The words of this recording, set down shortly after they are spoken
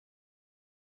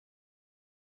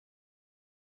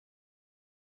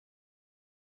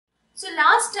So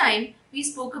last time we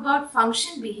spoke about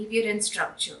function, behavior and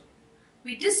structure.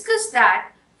 We discussed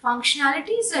that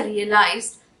functionalities are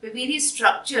realized by various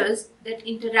structures that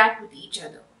interact with each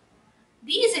other.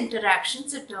 These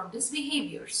interactions are termed as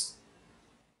behaviors.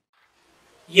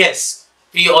 Yes,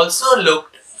 we also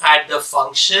looked at the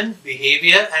function,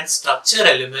 behavior and structure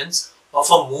elements of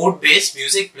a mood-based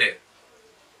music player.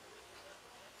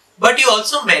 But you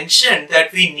also mentioned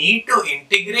that we need to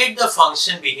integrate the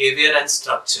function, behavior and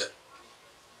structure.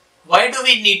 Why do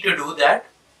we need to do that?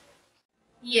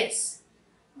 Yes,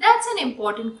 that's an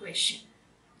important question.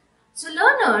 So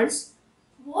learners,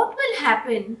 what will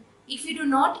happen if you do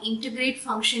not integrate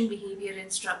function, behavior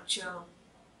and structure?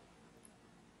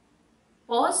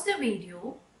 Pause the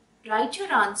video, write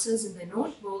your answers in the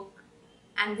notebook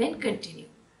and then continue.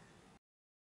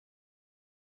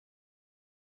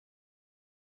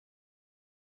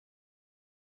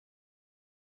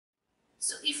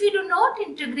 So if you do not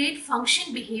integrate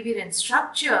function, behavior and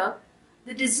structure,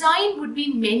 the design would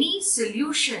be many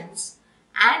solutions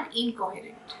and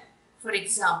incoherent. For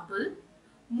example,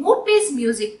 mood-based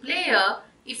music player,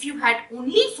 if you had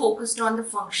only focused on the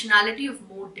functionality of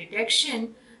mood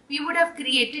detection, we would have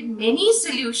created many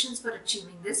solutions for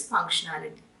achieving this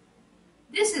functionality.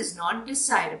 This is not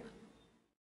desirable.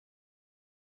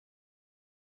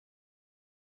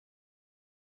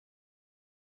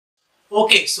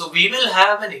 Okay, so we will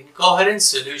have an incoherent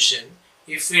solution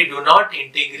if we do not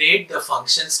integrate the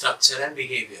function, structure and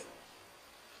behavior.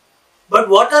 But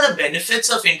what are the benefits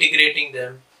of integrating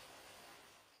them?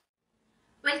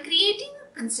 While creating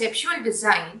a conceptual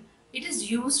design, it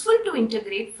is useful to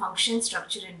integrate function,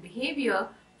 structure and behavior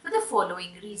for the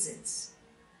following reasons.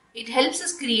 It helps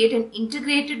us create an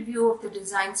integrated view of the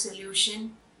design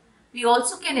solution. We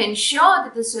also can ensure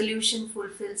that the solution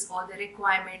fulfills all the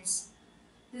requirements.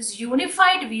 This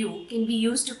unified view can be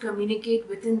used to communicate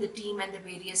within the team and the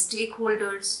various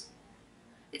stakeholders.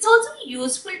 It's also a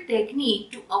useful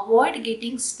technique to avoid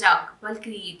getting stuck while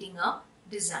creating a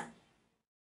design.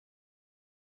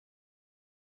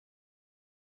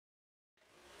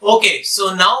 Okay,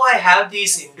 so now I have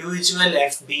these individual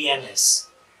F, B and S.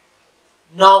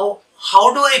 Now,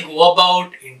 how do I go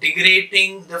about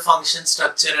integrating the function,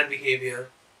 structure and behavior?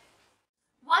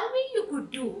 One way you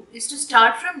could do is to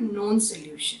start from known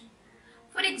solution.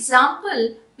 For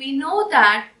example, we know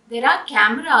that there are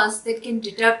cameras that can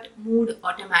detect mood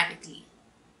automatically.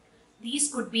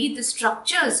 These could be the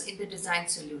structures in the design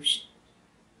solution.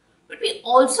 But we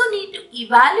also need to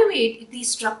evaluate if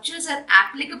these structures are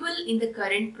applicable in the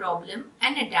current problem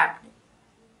and adapt them.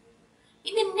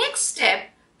 In the next step,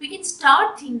 we can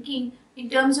start thinking in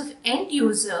terms of end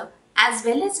user as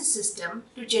well as a system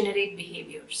to generate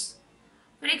behaviors.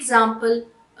 For example,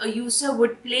 a user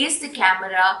would place the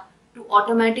camera to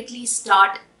automatically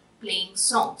start playing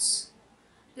songs.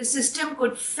 The system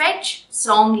could fetch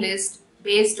song list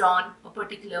based on a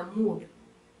particular mood,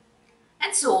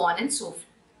 and so on and so forth.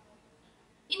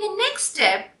 In the next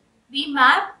step, we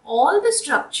map all the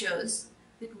structures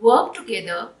that work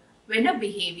together when a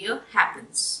behavior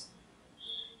happens.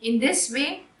 In this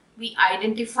way, we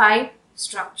identify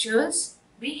structures,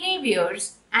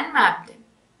 behaviors, and map them.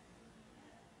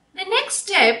 The next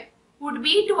step would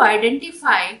be to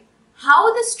identify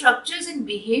how the structures and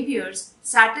behaviors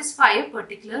satisfy a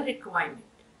particular requirement.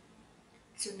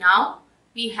 So now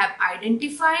we have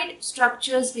identified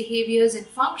structures, behaviors, and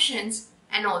functions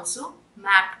and also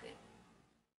mapped them.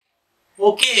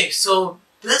 Okay, so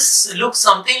this looks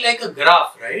something like a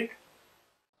graph, right?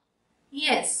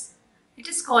 Yes, it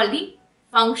is called the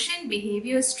Function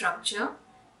Behavior Structure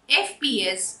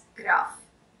FPS graph.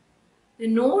 The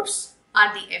nodes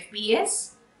are the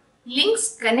FPS,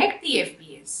 links connect the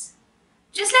FPS.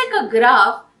 Just like a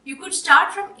graph, you could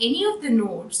start from any of the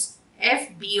nodes F,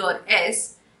 B or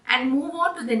S and move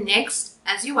on to the next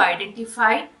as you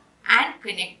identify and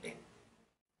connect them.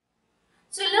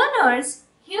 So learners,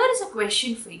 here is a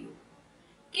question for you.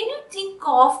 Can you think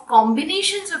of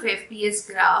combinations of FPS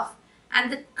graph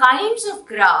and the kinds of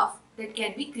graph that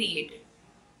can be created?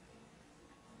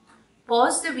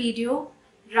 Pause the video,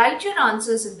 write your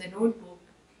answers in the notebook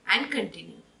and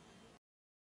continue.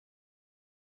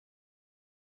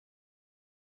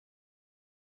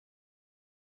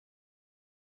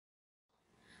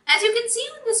 As you can see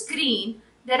on the screen,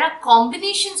 there are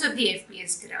combinations of the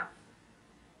FPS graph.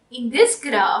 In this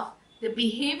graph, the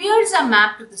behaviors are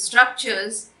mapped to the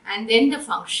structures and then the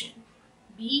function,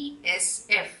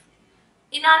 BSF.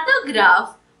 In another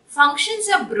graph, functions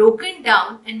are broken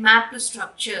down and mapped to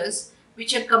structures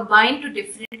which are combined to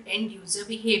different end user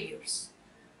behaviors,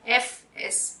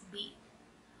 FSB.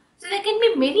 So there can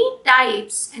be many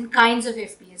types and kinds of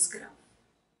FPS graph.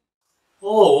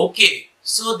 Oh, okay.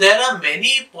 So there are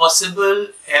many possible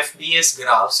FBS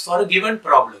graphs for a given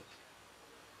problem.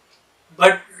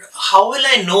 But how will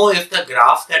I know if the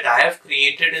graph that I have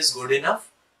created is good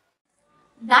enough?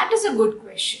 That is a good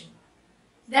question.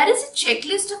 There is a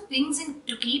checklist of things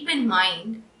to keep in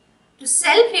mind to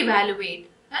self-evaluate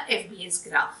a FBS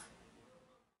graph.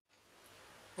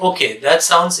 Okay, that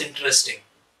sounds interesting.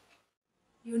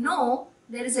 You know,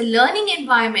 there is a learning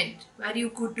environment where you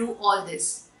could do all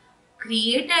this.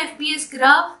 Create a FBS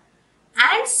graph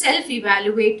and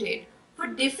self-evaluate it for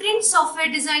different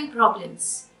software design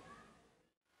problems.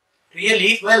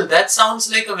 Really? Well, that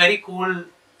sounds like a very cool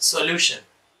solution.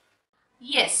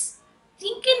 Yes,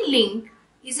 Think and Link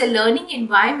is a learning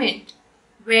environment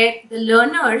where the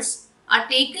learners are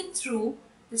taken through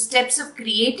the steps of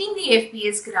creating the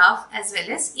FBS graph as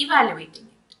well as evaluating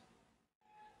it.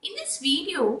 In this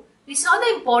video, we saw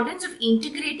the importance of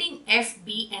integrating F,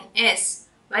 B and S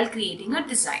while creating a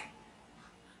design.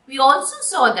 We also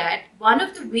saw that one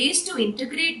of the ways to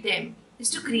integrate them is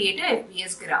to create a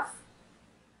FBS graph.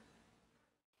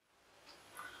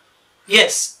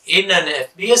 Yes, in an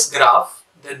FBS graph,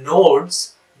 the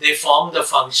nodes, they form the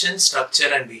function,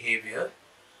 structure and behavior,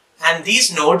 and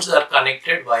these nodes are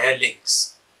connected via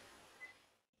links.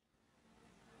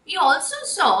 We also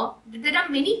saw that there are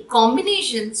many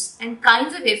combinations and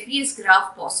kinds of FBS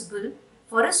graph possible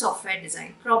for a software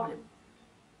design problem.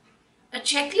 A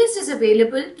checklist is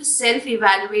available to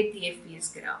self-evaluate the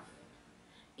FBS graph.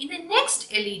 In the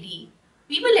next LED,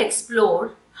 we will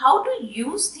explore how to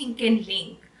use Think and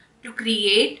Link to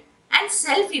create and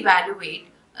self-evaluate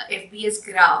a FBS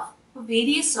graph for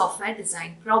various software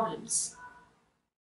design problems.